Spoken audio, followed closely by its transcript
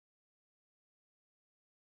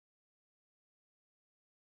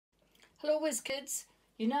Hello Whiz Kids,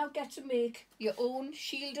 you now get to make your own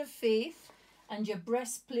shield of faith and your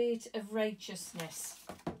breastplate of righteousness,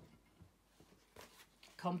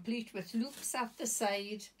 complete with loops at the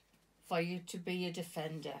side for you to be a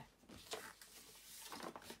defender.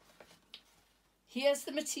 Here's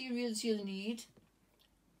the materials you'll need: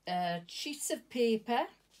 sheets of paper,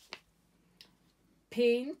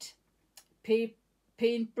 paint,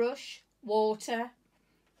 paintbrush, water,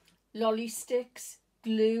 lolly sticks,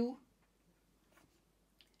 glue,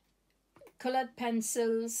 coloured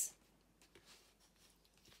pencils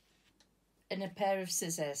and a pair of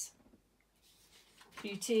scissors.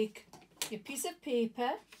 You take your piece of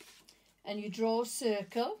paper and you draw a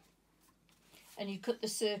circle and you cut the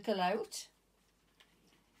circle out,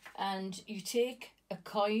 and you take a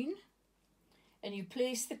coin and you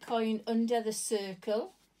place the coin under the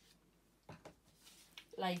circle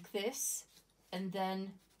like this, and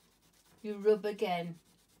then you rub again.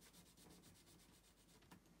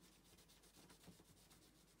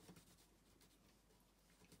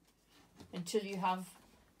 Until you have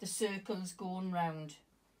the circles going round.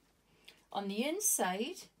 On the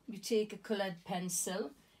inside, you take a coloured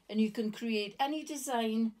pencil and you can create any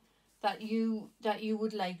design that you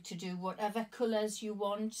would like to do, whatever colours you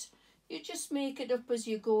want. You just make it up as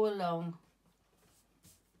you go along,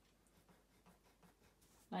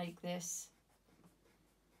 like this,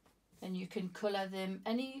 and you can colour them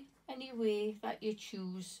any way that you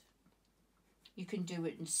choose. You can do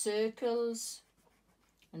it in circles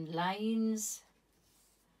and lines,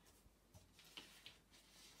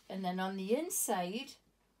 and then on the inside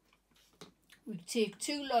we take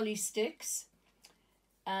 2 lolly sticks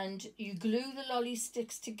and you glue the lolly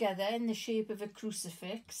sticks together in the shape of a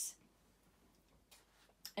crucifix,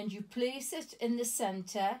 and you place it in the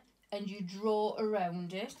centre and you draw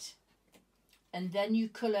around it, and then you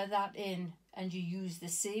colour that in, and you use the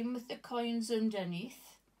same with the coins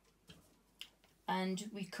underneath, and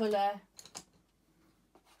we colour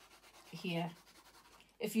here.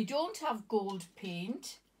 If you don't have gold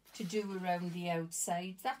paint to do around the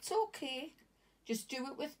outside, that's okay, just do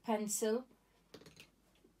it with pencil,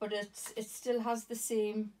 but it still has the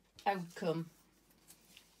same outcome.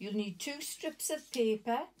 You'll need 2 strips of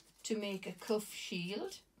paper to make a cuff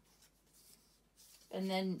shield,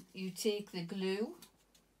 and then you take the glue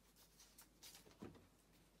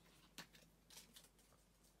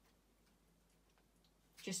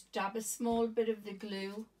just dab a small bit of the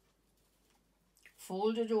glue,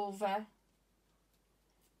 fold it over,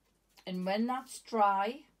 and when that's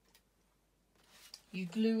dry you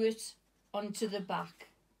glue it onto the back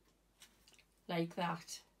like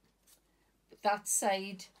that, that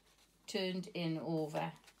side turned in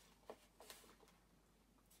over,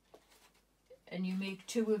 and you make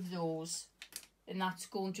 2 of those, and that's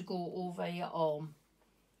going to go over your arm,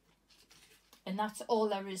 and that's all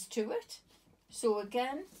there is to it. So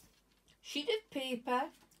again, sheet of paper,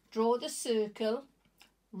 draw the circle,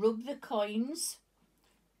 rub the coins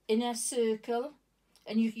in a circle,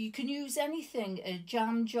 and you can use anything, a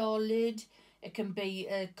jam jar lid, it can be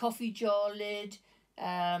a coffee jar lid,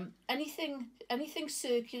 anything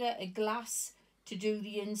circular, a glass to do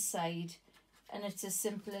the inside, and it's as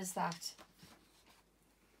simple as that.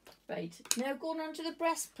 Right, now going on to the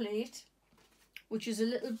breastplate, which is a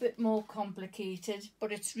little bit more complicated,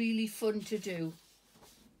 but it's really fun to do.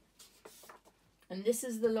 And this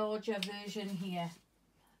is the larger version here.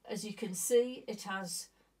 As you can see, it has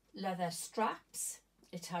leather straps,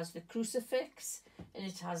 it has the crucifix, and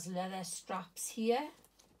it has leather straps here,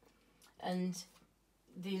 and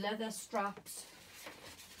the leather straps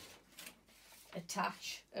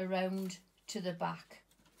attach around to the back.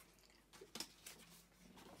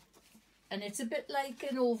 And it's a bit like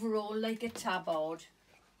an overall, like a tabard.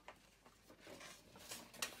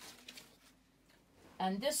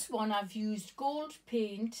 And this one I've used gold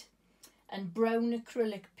paint and brown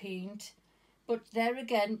acrylic paint, but there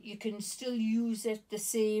again you can still use it the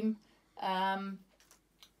same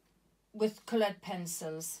with coloured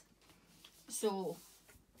pencils. So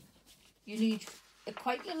you need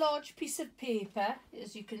quite a large piece of paper,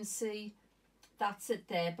 as you can see. That's it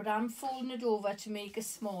there, but I'm folding it over to make a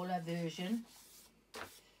smaller version.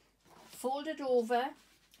 Fold it over,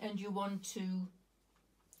 and you want to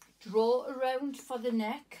draw around for the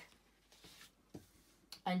neck,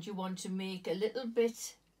 and you want to make a little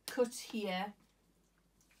bit cut here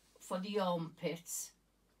for the armpits,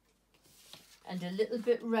 and a little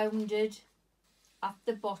bit rounded at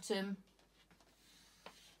the bottom.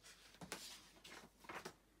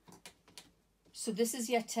 So this is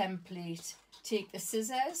your template. Take the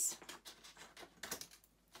scissors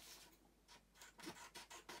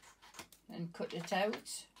and cut it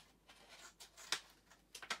out.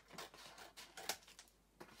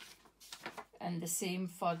 and the same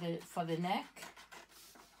for the neck.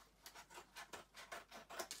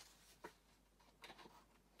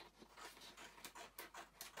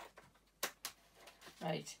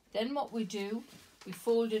 Right, then what we do, we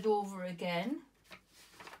fold it over again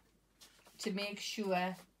to make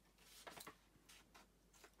sure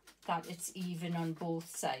that it's even on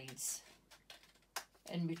both sides,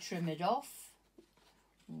 and we trim it off.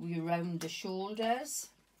 We round the shoulders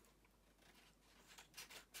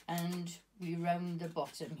and we round the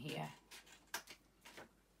bottom here,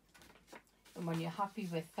 and when you're happy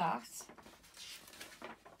with that,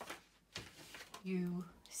 you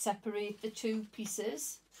separate the two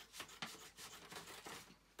pieces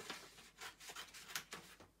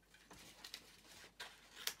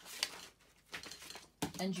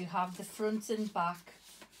and you have the front and back,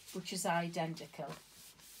 which is identical.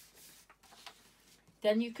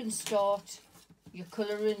 Then you can start your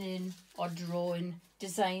colouring in or drawing,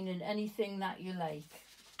 designing anything that you like.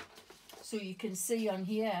 So you can see on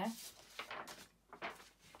here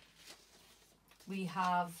we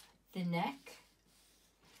have the neck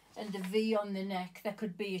and the V on the neck. There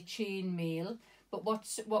could be a chain mail, but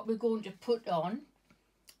what we're going to put on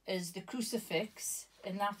is the crucifix,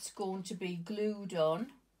 and that's going to be glued on,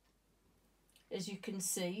 as you can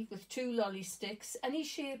see, with 2 lolly sticks, any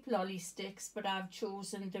shape lolly sticks, but I've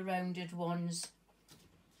chosen the rounded ones.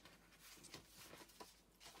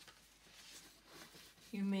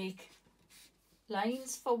 You make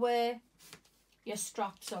lines for where your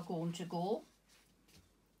straps are going to go,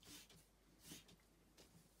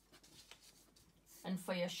 and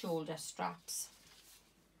for your shoulder straps,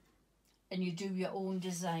 and you do your own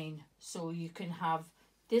design. So you can have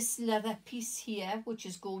this leather piece here, which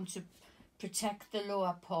is going to protect the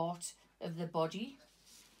lower part of the body,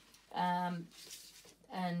 and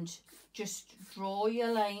just draw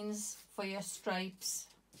your lines for your stripes.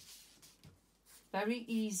 Very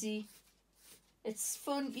easy. It's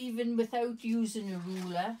fun even without using a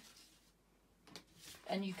ruler,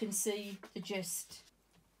 and you can see the gist.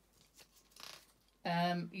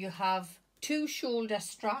 You have 2 shoulder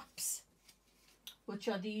straps, which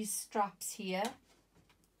are these straps here.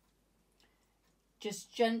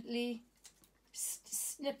 Just gently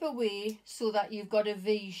snip away so that you've got a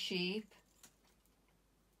V shape.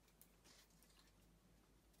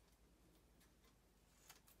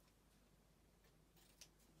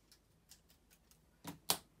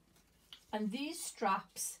 And these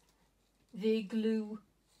straps, they glue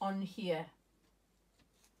on here.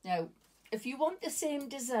 Now, if you want the same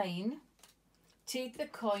design, take the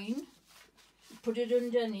coin, put it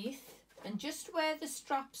underneath, and just where the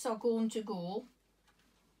straps are going to go,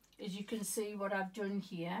 as you can see what I've done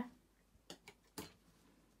here,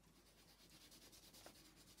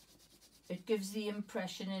 it gives the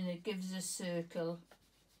impression and it gives a circle.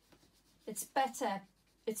 It's better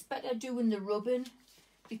doing the rubbing,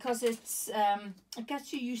 because it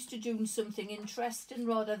gets you used to doing something interesting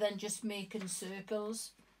rather than just making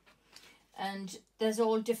circles. And there's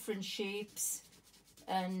all different shapes,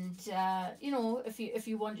 and you know, if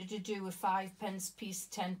you wanted to do a 5p piece,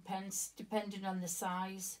 10p, depending on the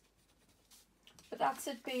size. But that's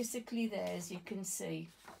it basically there, as you can see.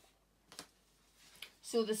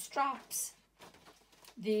 So the straps,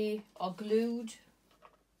 they are glued.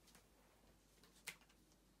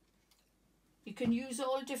 You can use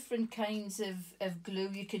all different kinds of glue.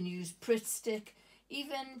 You can use Pritt stick,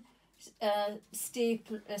 even a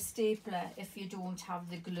stapler if you don't have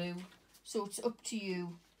the glue. So it's up to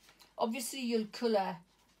you. Obviously you'll colour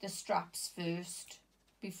the straps first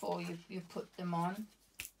before you put them on.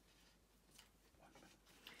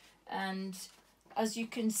 And as you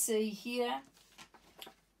can see here,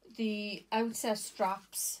 the outer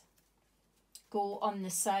straps go on the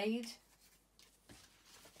side,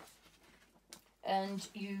 and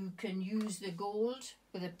you can use the gold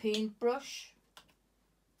with a paintbrush,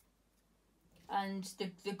 and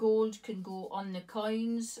the gold can go on the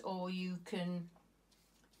coins, or you can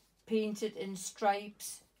paint it in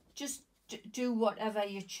stripes. Just do whatever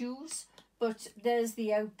you choose, but there's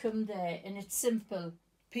the outcome there, and it's simple: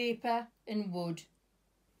 paper and wood.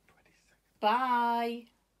 Bye.